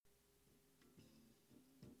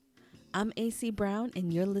I'm AC Brown,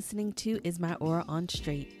 and you're listening to Is My Aura On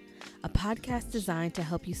Straight, a podcast designed to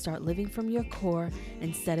help you start living from your core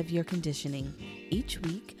instead of your conditioning. Each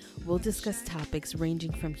week, we'll discuss topics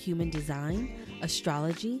ranging from human design,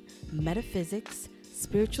 astrology, metaphysics,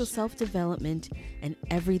 spiritual self-development, and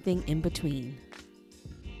everything in between.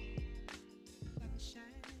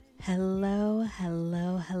 Hello,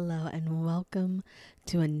 and welcome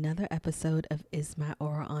to another episode of Is My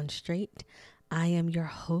Aura On Straight. I am your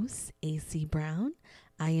host, AC Brown.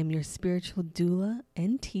 I am your spiritual doula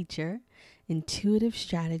and teacher, intuitive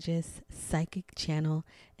strategist, psychic channel,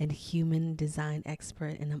 and human design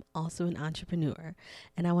expert. And I'm also an entrepreneur.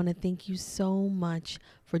 And I want to thank you so much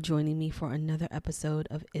for joining me for another episode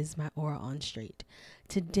of Is My Aura On Straight.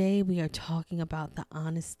 Today, we are talking about the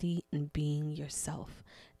honesty in being yourself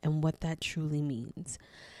and what that truly means.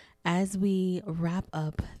 As we wrap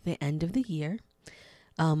up the end of the year,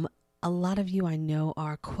 a lot of you I know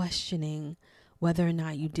are questioning whether or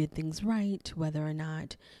not you did things right, whether or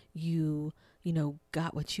not you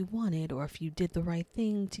got what you wanted, or if you did the right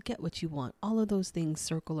thing to get what you want. All of those things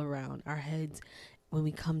circle around our heads when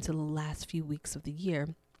we come to the last few weeks of the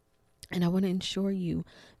year. And I want to ensure you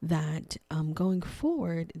that going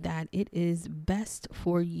forward, that it is best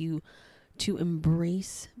for you to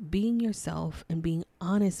embrace being yourself and being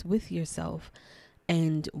honest with yourself.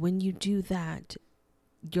 And when you do that,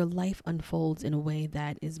 your life unfolds in a way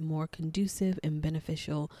that is more conducive and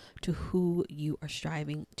beneficial to who you are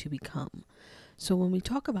striving to become. So when we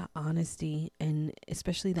talk about honesty, and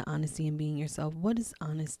especially the honesty in being yourself, what is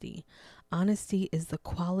honesty? Honesty is the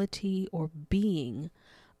quality or being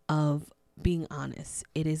of being honest.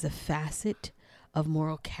 It is a facet of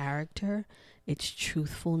moral character. It's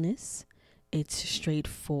truthfulness, it's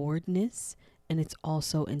straightforwardness, and it's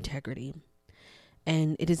also integrity.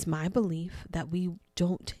 And it is my belief that we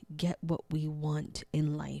don't get what we want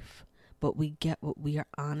in life, but we get what we are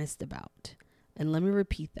honest about. And let me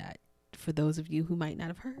repeat that for those of you who might not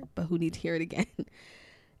have heard, but who need to hear it again.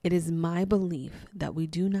 It is my belief that we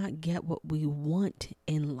do not get what we want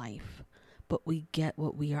in life, but we get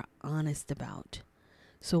what we are honest about.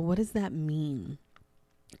 So what does that mean?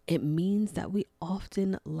 It means that we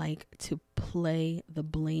often like to play the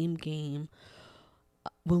blame game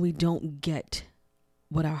when we don't get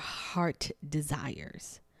what our heart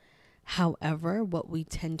desires. However, what we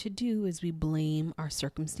tend to do is we blame our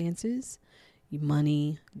circumstances,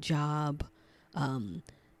 money, job,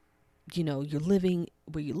 you're living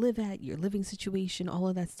where you live at, your living situation, all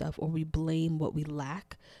of that stuff, or we blame what we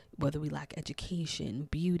lack, whether we lack education,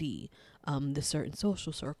 beauty, the certain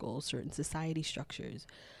social circles, certain society structures.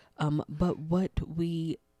 But what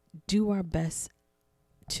we do our best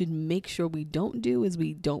to make sure we don't do is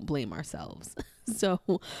we don't blame ourselves. So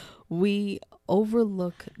we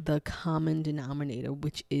overlook the common denominator,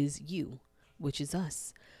 which is you, which is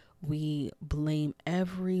us. We blame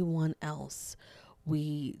everyone else.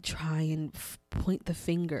 We try and point the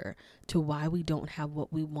finger to why we don't have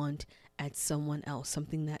what we want at someone else,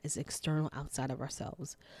 something that is external outside of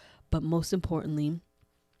ourselves. But most importantly,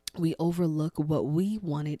 we overlook what we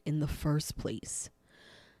wanted in the first place.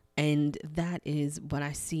 And that is what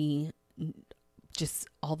I see just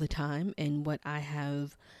all the time, and what I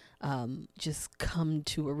have just come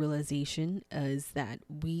to a realization is that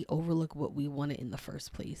we overlook what we wanted in the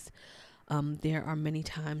first place. There are many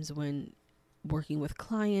times when working with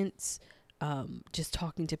clients, just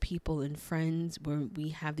talking to people and friends, where we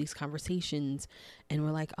have these conversations and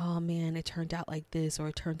we're like, oh man, it turned out like this, or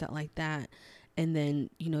it turned out like that. And then,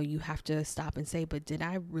 you have to stop and say, but did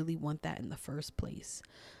I really want that in the first place?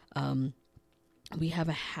 We have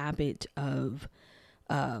a habit of,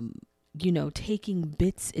 taking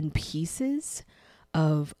bits and pieces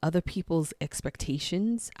of other people's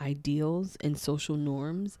expectations, ideals, and social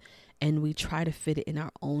norms, and we try to fit it in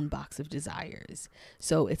our own box of desires.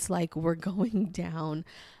 So it's like we're going down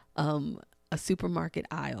a supermarket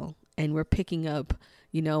aisle and we're picking up,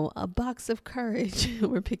 a box of courage.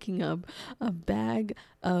 We're picking up a bag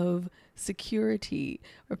of security.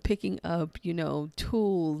 We're picking up,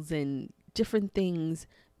 tools and different things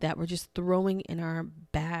that we're just throwing in our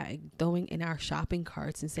bag, throwing in our shopping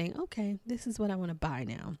carts and saying, okay, this is what I want to buy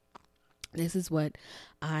now. This is what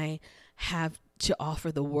I have to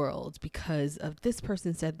offer the world because of this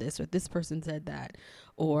person said this, or this person said that,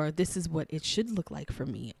 or this is what it should look like for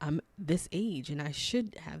me. I'm this age and I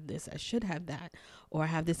should have this, I should have that, or I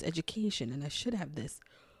have this education and I should have this,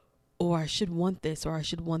 or I should want this, or I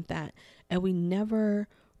should want that. And we never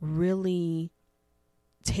really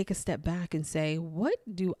take a step back and say, what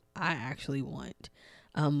do I actually want?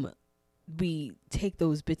 We take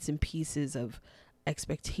those bits and pieces of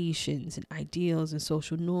expectations and ideals and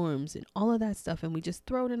social norms and all of that stuff. And we just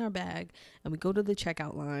throw it in our bag and we go to the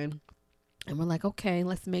checkout line and we're like, okay,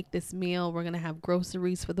 let's make this meal. We're going to have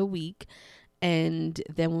groceries for the week. And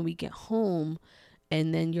then when we get home,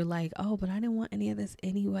 and then you're like, oh, but I didn't want any of this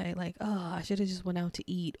anyway. Like, oh, I should have just went out to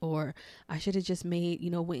eat, or I should have just made,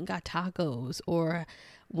 went and got tacos, or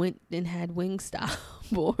went and had Wingstop,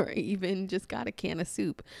 or even just got a can of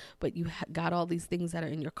soup. But you got all these things that are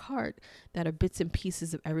in your cart that are bits and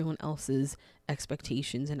pieces of everyone else's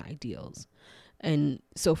expectations and ideals. And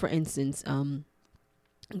so, for instance,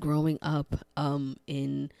 growing up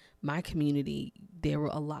in my community, there were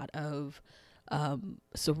a lot of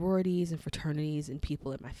sororities and fraternities and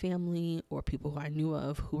people in my family or people who I knew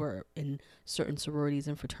of who were in certain sororities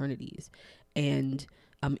and fraternities. And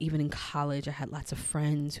even in college, I had lots of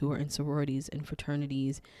friends who were in sororities and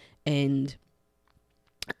fraternities. And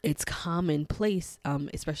it's commonplace,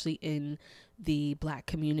 especially in the Black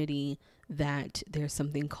community, that there's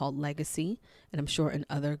something called legacy. And I'm sure in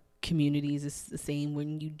other communities it's the same.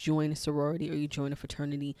 When you join a sorority or you join a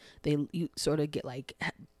fraternity, you sort of get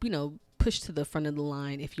pushed to the front of the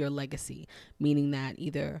line if you're a legacy, meaning that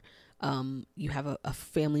either you have a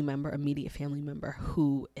family member, immediate family member,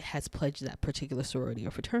 who has pledged that particular sorority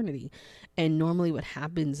or fraternity. And normally what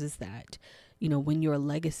happens is that, when you're a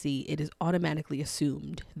legacy, it is automatically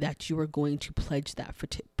assumed that you are going to pledge that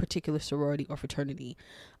particular sorority or fraternity.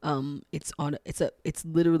 It's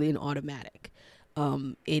literally an automatic.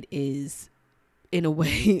 It is, in a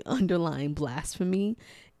way, underlying blasphemy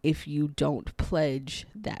if you don't pledge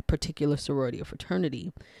that particular sorority or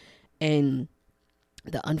fraternity. And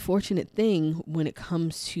the unfortunate thing when it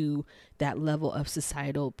comes to that level of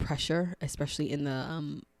societal pressure, especially in the,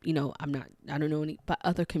 I don't know any but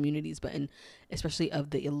other communities, but especially of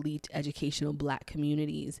the elite educational Black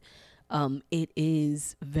communities, it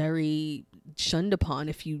is very shunned upon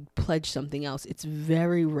if you pledge something else. It's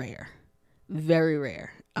very rare. Very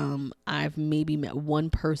rare. I've maybe met one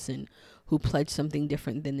person who pledged something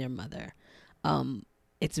different than their mother.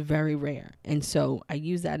 It's very rare. And so I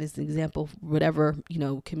use that as an example, whatever,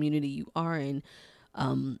 community you are in,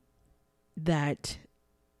 that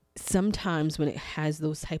sometimes when it has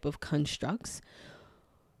those type of constructs,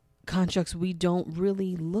 we don't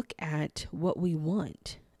really look at what we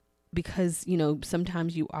want. Because,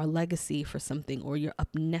 sometimes you are legacy for something, or you're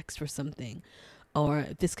up next for something. Or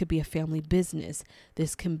this could be a family business.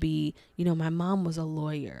 This can be, my mom was a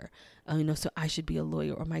lawyer, so I should be a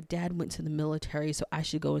lawyer. Or my dad went to the military, so I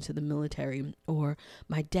should go into the military. Or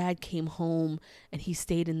my dad came home and he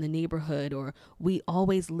stayed in the neighborhood. Or we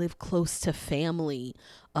always live close to family.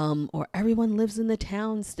 Or everyone lives in the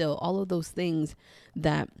town still. All of those things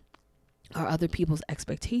that are other people's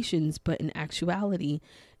expectations. But in actuality,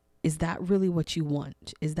 is that really what you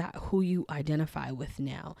want? Is that who you identify with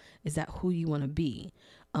now? Is that who you want to be?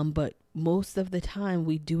 But most of the time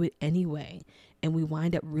we do it anyway, and we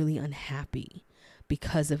wind up really unhappy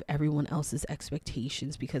because of everyone else's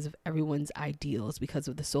expectations, because of everyone's ideals, because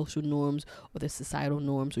of the social norms or the societal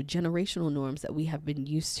norms or generational norms that we have been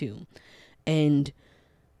used to. And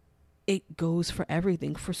it goes for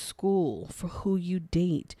everything, for school, for who you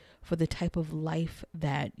date, for the type of life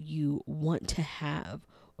that you want to have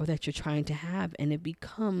or that you're trying to have. And it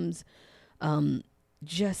becomes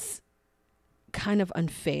just kind of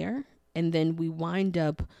unfair. And then we wind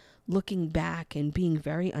up looking back and being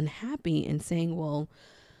very unhappy and saying, well,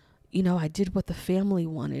 I did what the family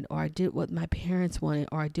wanted, or I did what my parents wanted,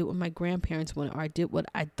 or I did what my grandparents wanted, or I did what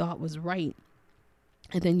I thought was right.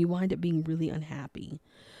 And then you wind up being really unhappy.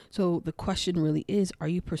 So the question really is, are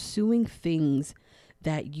you pursuing things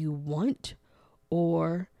that you want,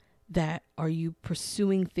 or that are you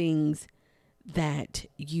pursuing things that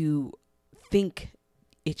you think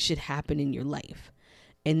it should happen in your life?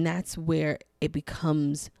 And that's where it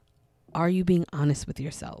becomes, are you being honest with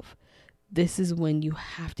yourself? This is when you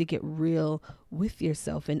have to get real with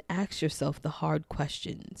yourself and ask yourself the hard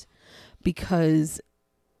questions. Because,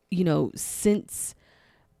 since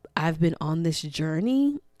I've been on this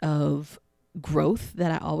journey of growth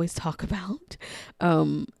that I always talk about,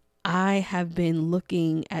 I have been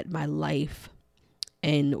looking at my life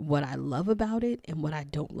and what I love about it and what I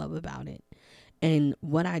don't love about it. And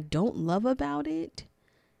what I don't love about it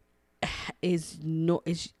has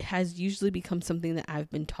usually become something that I've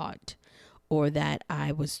been taught, or that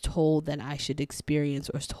I was told that I should experience,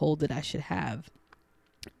 or told that I should have.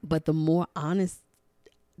 But the more honest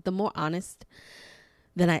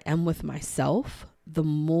that I am with myself, the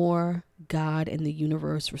more God and the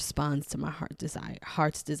universe responds to my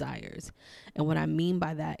heart's desires. And what I mean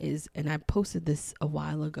by that is, and I posted this a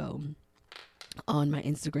while ago, on my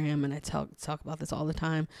Instagram, and I talk about this all the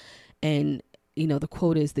time. And, the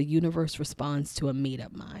quote is, the universe responds to a made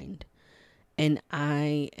up mind. And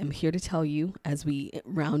I am here to tell you, as we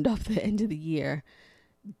round off the end of the year,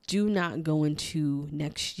 do not go into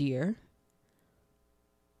next year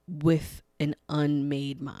with an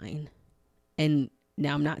unmade mind. And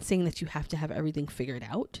now I'm not saying that you have to have everything figured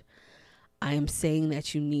out. I am saying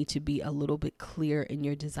that you need to be a little bit clear in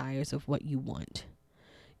your desires of what you want.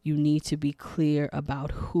 You need to be clear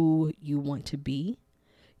about who you want to be.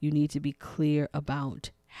 You need to be clear about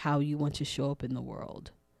how you want to show up in the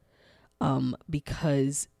world.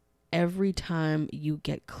 Because every time you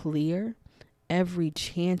get clear, every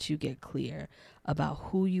chance you get clear about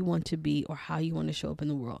who you want to be or how you want to show up in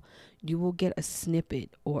the world, you will get a snippet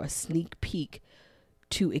or a sneak peek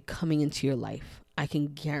to it coming into your life. I can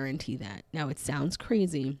guarantee that. Now, it sounds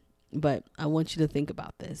crazy, but I want you to think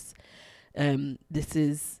about this. This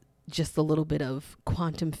is just a little bit of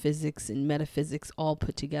quantum physics and metaphysics all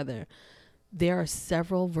put together. There are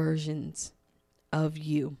several versions of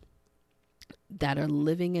you that are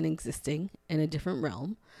living and existing in a different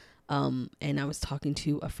realm. And I was talking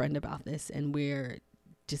to a friend about this, and we're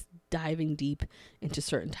just diving deep into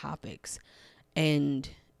certain topics. And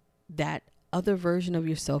that other version of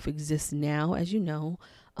yourself exists now, as you know,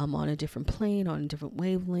 on a different plane, on a different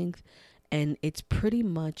wavelength. And it's pretty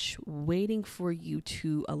much waiting for you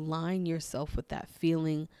to align yourself with that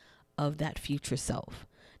feeling of that future self.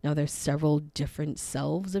 Now, there's several different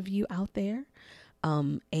selves of you out there.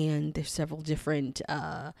 And there's several different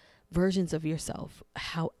versions of yourself.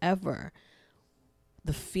 However,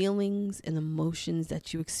 the feelings and emotions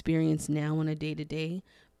that you experience now on a day-to-day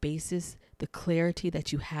basis, the clarity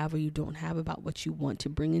that you have or you don't have about what you want to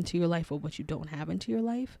bring into your life or what you don't have into your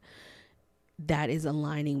life, that is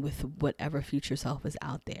aligning with whatever future self is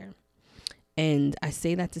out there. And I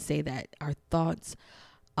say that to say that our thoughts,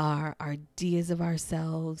 our ideas of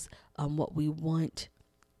ourselves, what we want,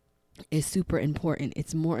 is super important.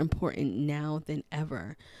 It's more important now than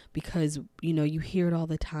ever because, you hear it all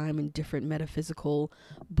the time in different metaphysical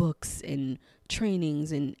books and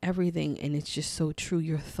trainings and everything. And it's just so true.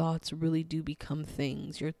 Your thoughts really do become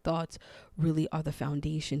things. Your thoughts really are the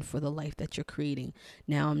foundation for the life that you're creating.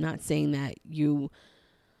 Now, I'm not saying that you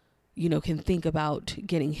can think about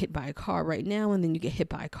getting hit by a car right now and then you get hit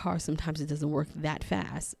by a car. Sometimes it doesn't work that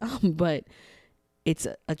fast, but it's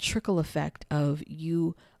a trickle effect of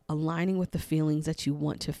you aligning with the feelings that you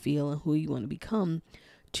want to feel and who you want to become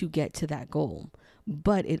to get to that goal.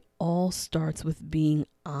 But it all starts with being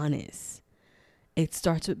honest. It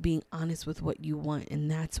starts with being honest with what you want.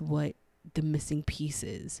 And that's what the missing piece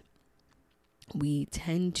is. We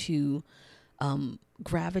tend to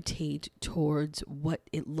gravitate towards what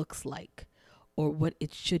it looks like or what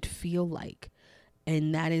it should feel like.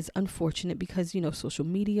 And that is unfortunate because, social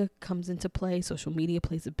media comes into play. Social media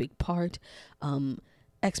plays a big part.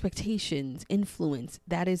 Expectations, influence,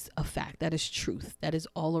 that is a fact. That is truth. That is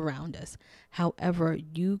all around us. However,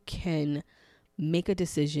 you can make a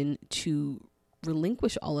decision to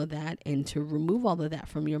relinquish all of that and to remove all of that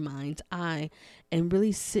from your mind's eye and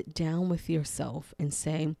really sit down with yourself and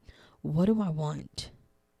say, what do I want?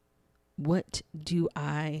 What do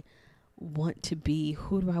I want to be?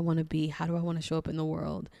 Who do I want to be? How do I want to show up in the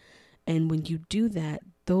world? And when you do that,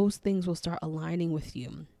 those things will start aligning with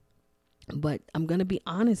you. But I'm going to be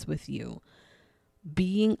honest with you.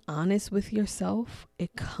 Being honest with yourself,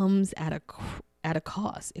 it comes at a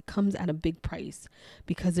cost. It comes at a big price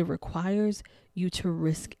because it requires you to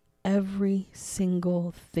risk every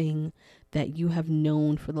single thing that you have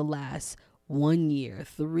known for the last 1 year,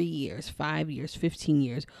 3 years, 5 years, 15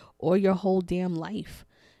 years, or your whole damn life.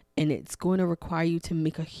 And it's going to require you to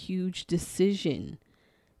make a huge decision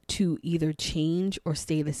to either change or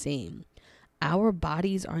stay the same. Our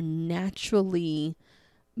bodies are naturally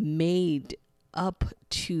made up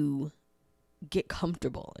to get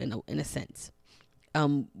comfortable in a sense.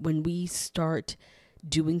 When we start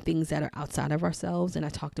doing things that are outside of ourselves, and I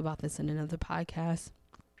talked about this in another podcast,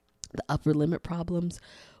 the upper limit problems,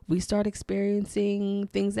 we start experiencing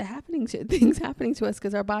things happening to us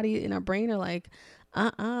because our body and our brain are like,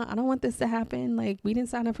 I don't want this to happen. Like, we didn't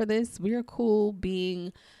sign up for this. We are cool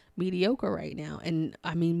being mediocre right now. And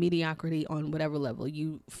I mean mediocrity on whatever level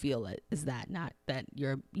you feel it is, that not that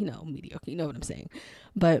you're mediocre, you know what I'm saying.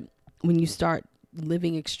 But when you start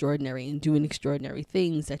living extraordinary and doing extraordinary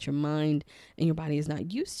things that your mind and your body is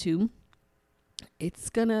not used to, it's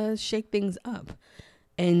gonna shake things up.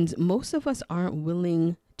 And most of us aren't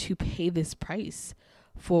willing to pay this price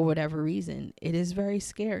for whatever reason. It is very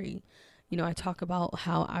scary. I talk about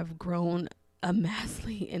how I've grown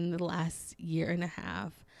immensely in the last year and a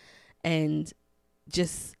half. And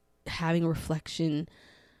just having reflection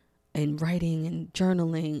and writing and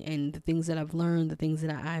journaling and the things that I've learned, the things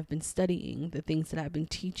that I've been studying, the things that I've been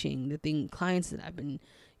teaching, clients that I've been,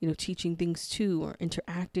 teaching things to or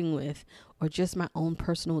interacting with, or just my own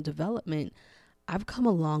personal development, I've come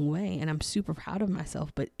a long way and I'm super proud of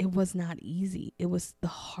myself, but it was not easy. It was the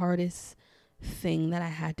hardest thing that I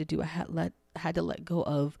had to do. I had to let go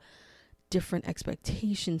of different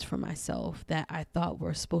expectations for myself that I thought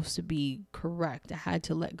were supposed to be correct. I had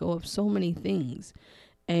to let go of so many things.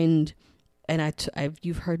 And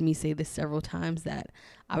you've heard me say this several times, that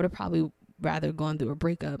I would have probably rather gone through a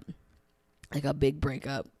breakup, like a big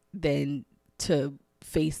breakup, than to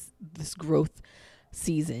face this growth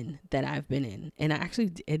season that I've been in. And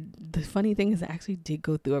the funny thing is I actually did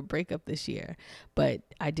go through a breakup this year, but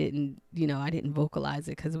I didn't vocalize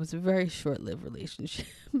it because it was a very short-lived relationship.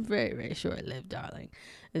 Very, very short-lived, darling.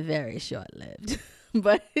 Very short-lived.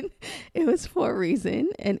 But it was for a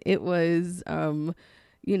reason. And it was, I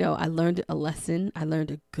learned a lesson. I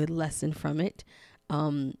learned a good lesson from it.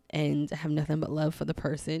 And I have nothing but love for the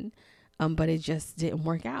person. But it just didn't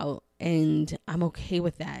work out. And I'm okay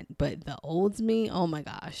with that. But the old me, oh my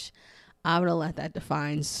gosh, I would have let that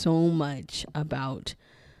define so much about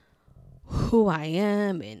who I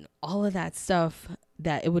am and all of that stuff,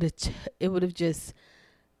 that it would have just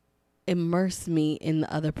immersed me in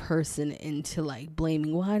the other person into like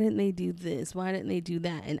blaming, why didn't they do this? Why didn't they do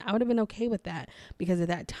that? And I would have been okay with that, because at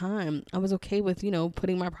that time I was okay with,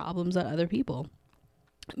 putting my problems on other people,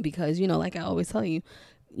 because, like I always tell you,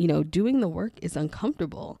 doing the work is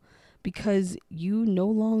uncomfortable, because you no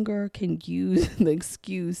longer can use the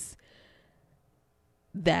excuse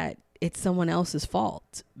that it's someone else's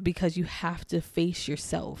fault, because you have to face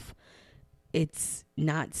yourself. It's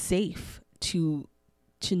not safe to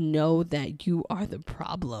know that you are the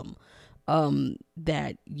problem,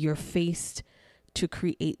 that you're faced to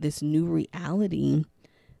create this new reality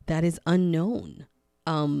that is unknown,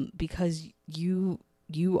 because you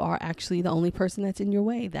are actually the only person that's in your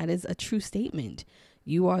way. That is a true statement.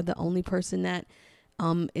 You are the only person that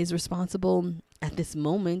is responsible at this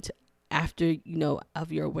moment, after,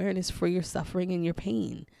 of your awareness, for your suffering and your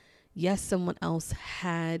pain. Yes, someone else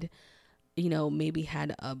had, maybe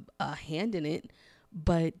had a hand in it,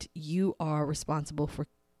 but you are responsible for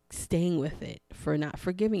staying with it, for not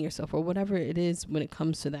forgiving yourself, or whatever it is when it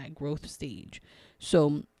comes to that growth stage.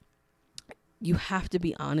 So you have to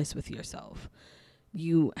be honest with yourself.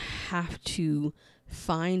 You have to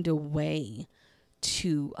find a way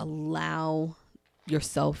to allow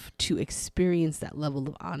yourself to experience that level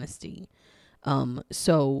of honesty.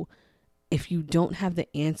 So if you don't have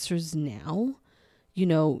the answers now,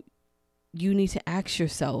 you need to ask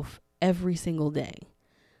yourself every single day,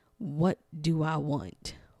 what do I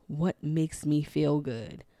want? What makes me feel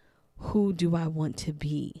good? Who do I want to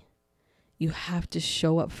be? You have to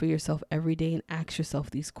show up for yourself every day and ask yourself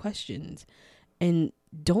these questions. And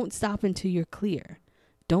don't stop until you're clear.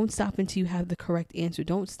 Don't stop until you have the correct answer.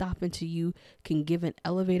 Don't stop until you can give an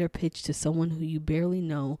elevator pitch to someone who you barely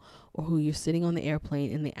know, or who you're sitting on the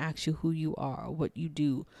airplane and they ask you who you are, or what you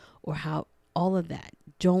do, or how, all of that.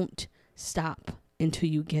 Don't stop until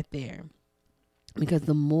you get there. Because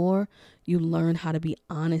the more you learn how to be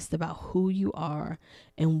honest about who you are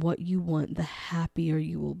and what you want, the happier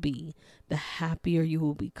you will be, the happier you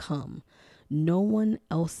will become. No one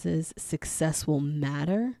else's success will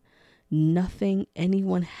matter. Nothing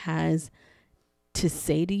anyone has to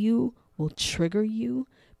say to you will trigger you,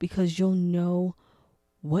 because you'll know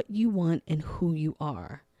what you want and who you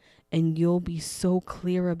are. And you'll be so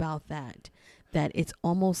clear about that it's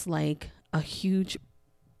almost like a huge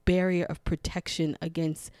barrier of protection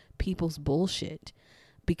against people's bullshit,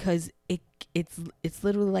 because it's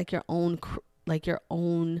literally like your own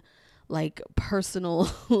personal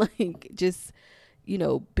just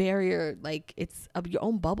barrier, like it's of your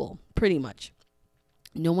own bubble, pretty much.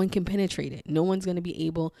 No one can penetrate it. No one's going to be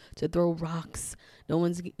able to throw rocks. No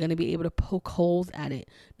one's going to be able to poke holes at it.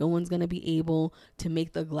 No one's going to be able to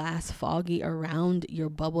make the glass foggy around your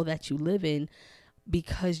bubble that you live in,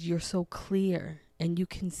 because you're so clear and you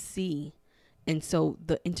can see. And so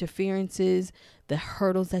the interferences, the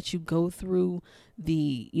hurdles that you go through,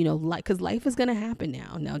 because life is going to happen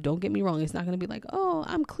now. Now, don't get me wrong. It's not going to be like, oh,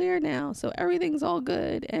 I'm clear now, so everything's all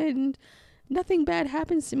good and nothing bad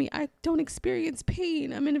happens to me. I don't experience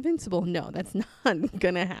pain. I'm invincible. No, that's not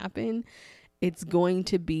going to happen. It's going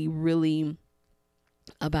to be really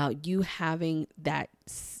about you having that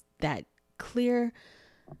clear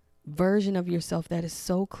version of yourself that is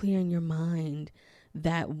so clear in your mind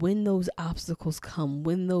that when those obstacles come,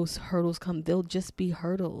 when those hurdles come, they'll just be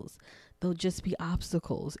hurdles. They'll just be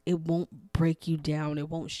obstacles. It won't break you down. It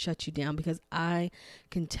won't shut you down, because I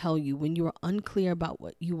can tell you, when you are unclear about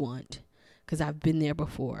what you want, because I've been there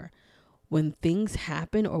before, when things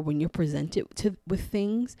happen or when you're presented with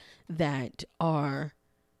things that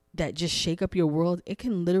just shake up your world, it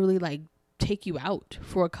can literally like take you out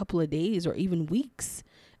for a couple of days or even weeks.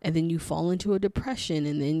 And then you fall into a depression,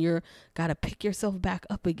 and then you're got to pick yourself back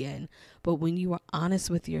up again. But when you are honest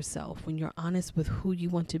with yourself, when you're honest with who you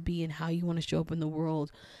want to be and how you want to show up in the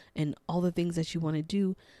world and all the things that you want to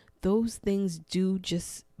do, those things do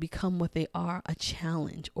just become what they are, a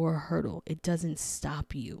challenge or a hurdle. It doesn't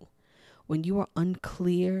stop you. When you are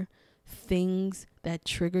unclear, things that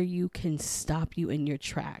trigger you can stop you in your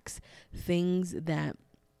tracks. Things that,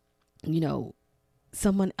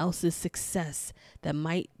 someone else's success that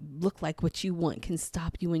might look like what you want can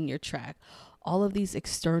stop you in your track. All of these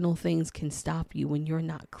external things can stop you when you're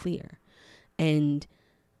not clear. And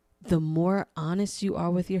the more honest you are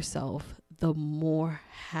with yourself, the more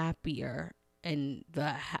happier and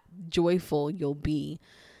joyful you'll be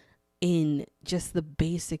in just the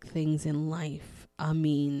basic things in life. I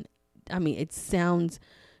mean, it sounds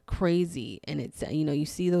crazy, and it's, you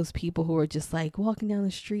see those people who are just like walking down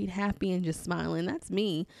the street happy and just smiling. That's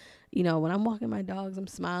me. When I'm walking my dogs, I'm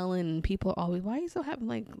smiling, and people are always, why are you so happy?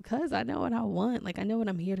 Like, because I know what I want. Like, I know what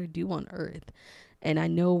I'm here to do on earth, and I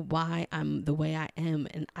know why I'm the way I am.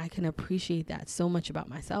 And I can appreciate that so much about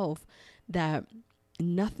myself, that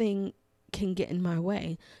nothing can get in my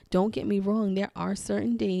way. Don't get me wrong. There are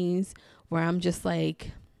certain days where I'm just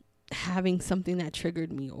like having something that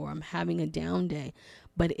triggered me, or I'm having a down day,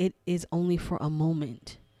 but it is only for a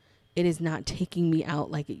moment. It is not taking me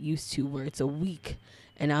out like it used to, where it's a week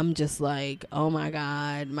and I'm just like, oh my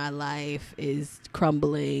God, my life is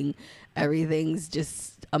crumbling. Everything's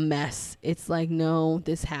just a mess. It's like, no,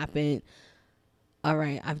 this happened. All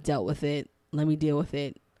right, I've dealt with it. Let me deal with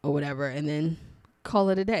it, or whatever, and then call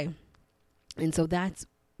it a day. And so that's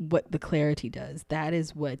what the clarity does. That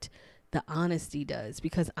is what the honesty does,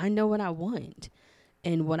 because I know what I want.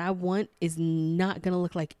 And what I want is not going to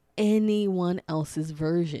look like anyone else's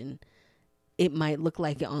version. It might look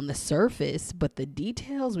like it on the surface, but the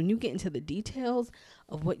details, when you get into the details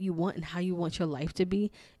of what you want and how you want your life to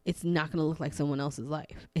be, it's not going to look like someone else's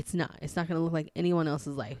life. It's not going to look like anyone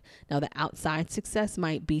else's life. Now, the outside success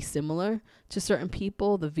might be similar to certain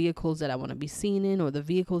people, the vehicles that I want to be seen in, or the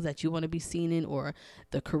vehicles that you want to be seen in, or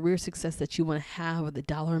the career success that you want to have, or the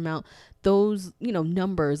dollar amount. Those,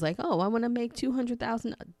 numbers like, oh, I want to make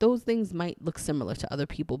 200,000. Those things might look similar to other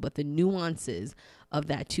people, but the nuances of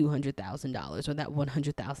that $200,000 or that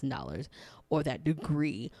 $100,000 or that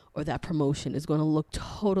degree or that promotion is going to look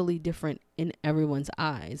totally different in everyone's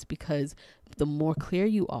eyes, because the more clear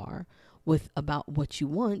you are about what you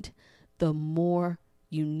want, the more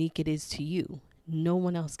unique it is to you. No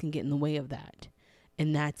one else can get in the way of that.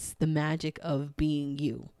 And that's the magic of being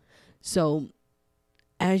you. So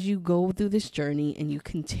as you go through this journey and you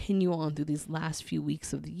continue on through these last few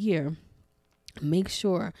weeks of the year, make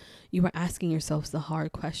sure you are asking yourselves the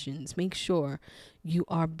hard questions. Make sure you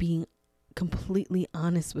are being completely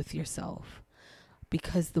honest with yourself,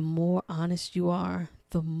 because the more honest you are,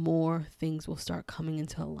 the more things will start coming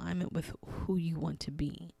into alignment with who you want to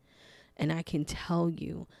be. And I can tell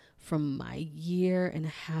you from my 1.5 years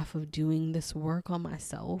of doing this work on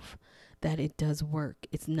myself that it does work.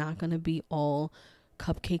 It's not going to be all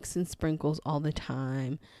cupcakes and sprinkles all the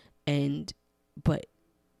time. But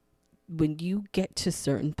when you get to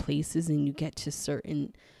certain places and you get to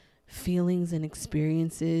certain feelings and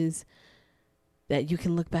experiences that you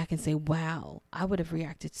can look back and say, wow, I would have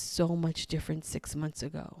reacted so much different 6 months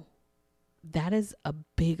ago. That is a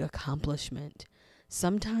big accomplishment.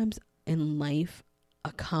 Sometimes in life,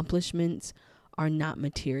 accomplishments are not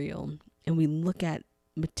material. And we look at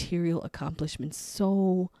material accomplishments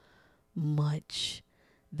so much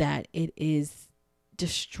that it is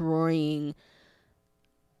destroying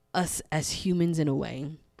us as humans in a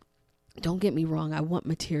way. Don't get me wrong. I want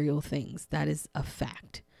material things. That is a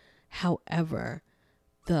fact. However,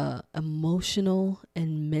 the emotional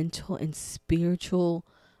and mental and spiritual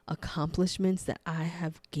accomplishments that I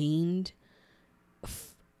have gained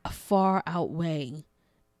far outweigh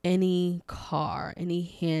any car, any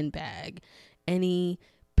handbag, any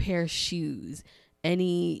pair of shoes,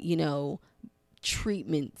 any,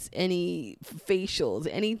 treatments, any facials,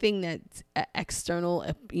 anything that's external,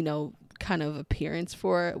 kind of appearance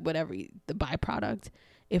for whatever the byproduct.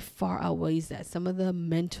 It far outweighs that. Some of the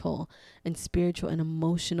mental and spiritual and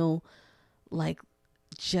emotional,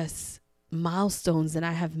 just milestones that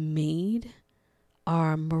I have made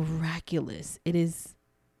are miraculous. It is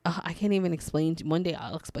I can't even explain. One day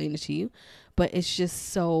I'll explain it to you, but it's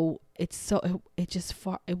just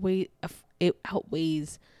it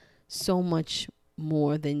outweighs so much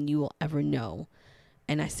more than you will ever know.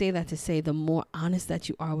 And I say that to say, the more honest that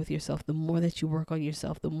you are with yourself, the more that you work on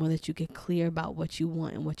yourself, the more that you get clear about what you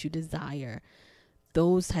want and what you desire,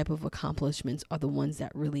 those type of accomplishments are the ones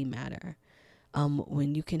that really matter.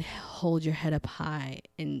 When you can hold your head up high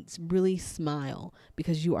and really smile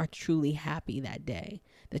because you are truly happy that day,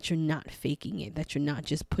 that you're not faking it, that you're not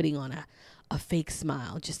just putting on a fake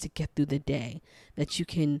smile just to get through the day, that you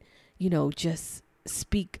can, just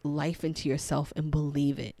speak life into yourself and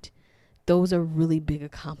believe it. Those are really big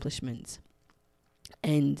accomplishments.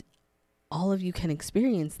 And all of you can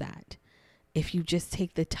experience that if you just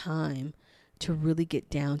take the time to really get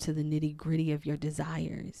down to the nitty gritty of your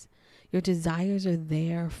desires. Your desires are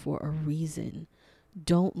there for a reason.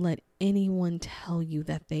 Don't let anyone tell you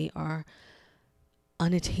that they are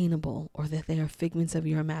unattainable or that they are figments of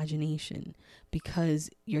your imagination, because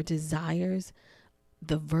your desires,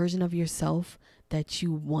 the version of yourself that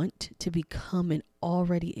you want to become, and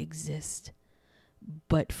already exist.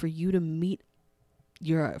 But for you to meet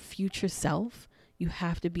your future self, you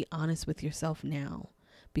have to be honest with yourself now,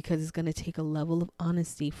 because it's going to take a level of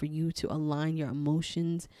honesty for you to align your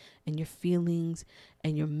emotions and your feelings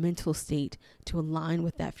and your mental state to align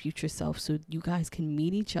with that future self, so you guys can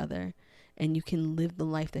meet each other and you can live the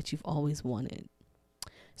life that you've always wanted.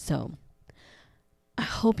 So I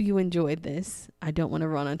hope you enjoyed this. I don't want to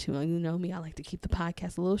run on too long. You know me, I like to keep the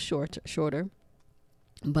podcast a little shorter.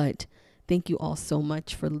 But thank you all so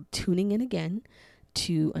much for tuning in again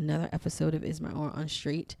to another episode of Is My Aura on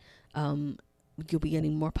Straight. You'll be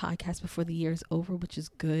getting more podcasts before the year is over, which is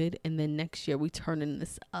good. And then next year, we turning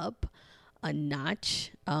this up a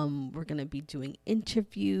notch. We're going to be doing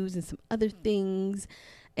interviews and some other things,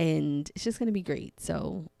 and it's just going to be great.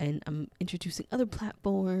 So, and I'm introducing other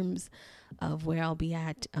platforms of where I'll be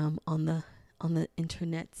at on the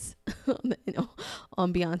internets,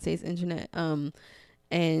 on Beyonce's internet.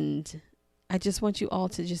 And I just want you all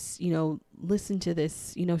to just, listen to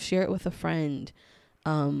this, share it with a friend.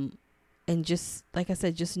 And just, like I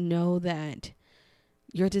said, just know that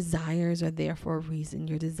your desires are there for a reason.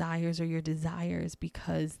 Your desires are your desires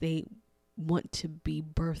because they want to be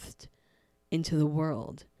birthed into the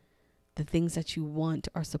world. The things that you want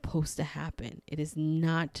are supposed to happen. It is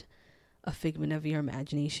not a figment of your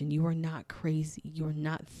imagination. You are not crazy. You're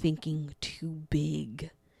not thinking too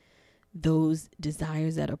big. Those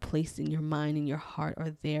desires that are placed in your mind and your heart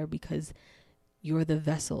are there because you're the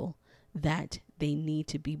vessel that they need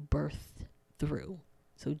to be birthed through.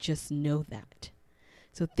 So just know that.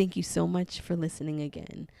 So thank you so much for listening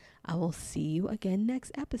again. I will see you again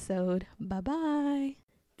next episode. Bye-bye.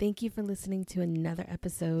 Thank you for listening to another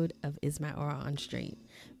episode of Is My Aura on Straight.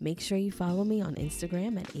 Make sure you follow me on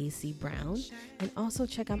Instagram at AC Brown, and also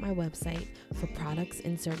check out my website for products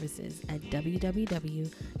and services at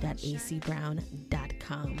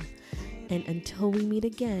www.acbrown.com. And until we meet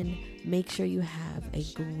again, make sure you have a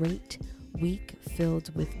great week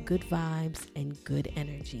filled with good vibes and good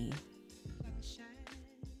energy.